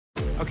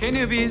Okay,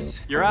 newbies,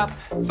 you're up.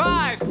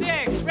 5,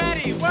 6,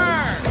 ready,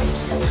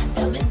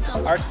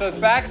 work! Arch those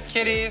backs,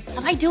 kiddies.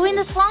 Am I doing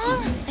this wrong?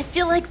 I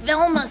feel like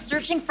Velma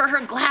searching for her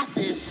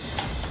glasses.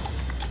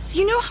 So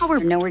you know how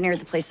we're nowhere near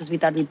the places we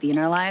thought we'd be in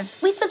our lives?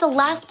 We spent the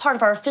last part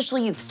of our official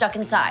youth stuck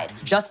inside,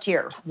 just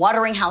here,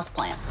 watering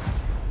houseplants.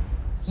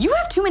 You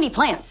have too many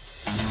plants.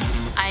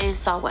 I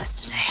saw Wes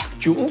today.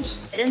 Jules?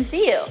 I didn't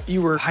see you.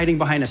 You were hiding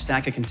behind a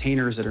stack of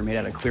containers that are made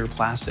out of clear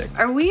plastic.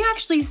 Are we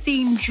actually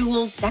seeing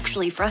Jules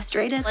sexually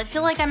frustrated? I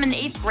feel like I'm in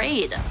 8th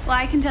grade. Well,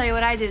 I can tell you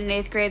what I did in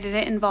 8th grade, and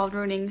it involved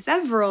ruining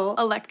several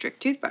electric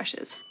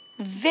toothbrushes.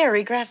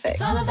 Very graphic.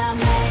 It's all about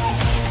me.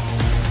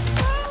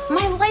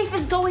 My life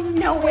is going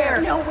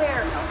nowhere.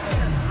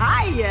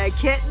 Hiya,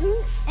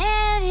 kittens.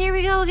 And here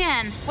we go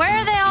again. Where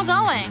are they all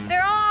going?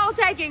 They're all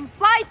taking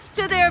flights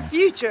to their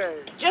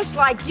future, just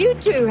like you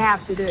two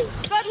have to do.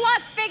 Good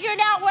luck figuring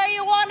out where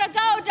you want to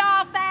go,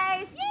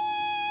 Dollface.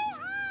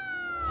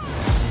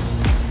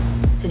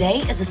 Today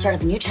is the start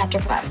of a new chapter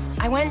for us.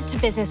 I went to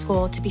business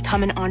school to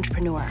become an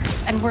entrepreneur,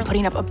 and we're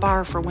putting up a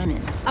bar for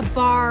women. A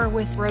bar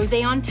with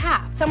rosé on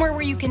tap, somewhere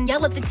where you can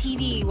yell at the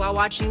TV while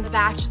watching The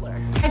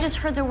Bachelor. I just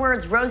heard the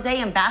words rosé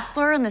and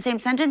bachelor in the same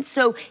sentence,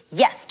 so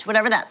yes to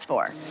whatever that's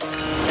for.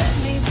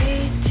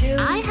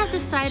 I have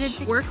decided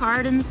to work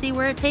hard and see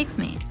where it takes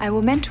me. I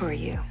will mentor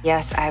you.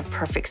 Yes, I have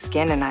perfect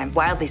skin and I'm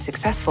wildly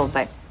successful,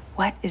 but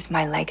what is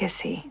my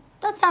legacy?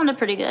 That sounded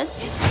pretty good.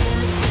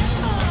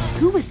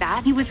 Who was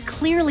that? He was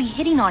clearly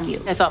hitting on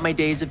you. I thought my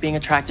days of being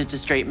attracted to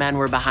straight men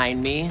were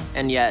behind me,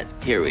 and yet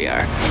here we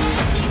are.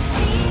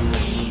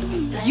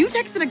 You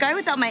texted a guy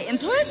without my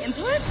input?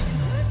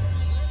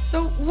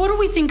 So what do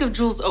we think of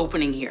Jules'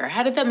 opening here?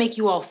 How did that make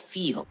you all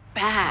feel?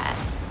 Bad.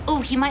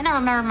 Oh, he might not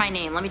remember my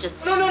name. Let me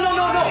just... No.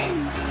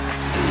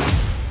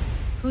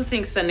 Who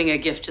thinks sending a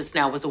gift just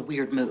now was a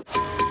weird move?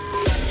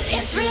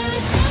 It's really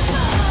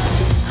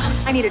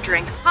simple. I need a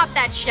drink. Pop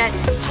that shit.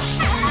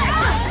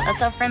 That's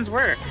how friends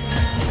work.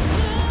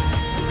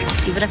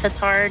 Even if it's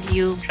hard,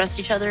 you trust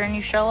each other and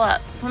you show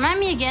up. Remind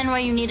me again why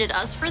you needed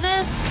us for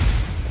this?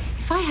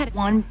 If I had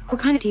one, what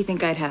kind do you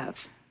think I'd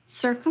have?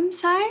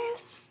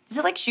 Circumcised? Is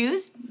it like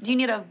shoes? Do you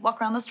need to walk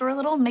around the store a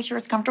little, make sure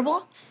it's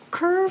comfortable?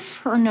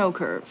 Curve or no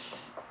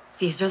curve?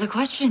 These are the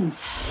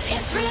questions.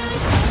 It's really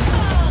simple.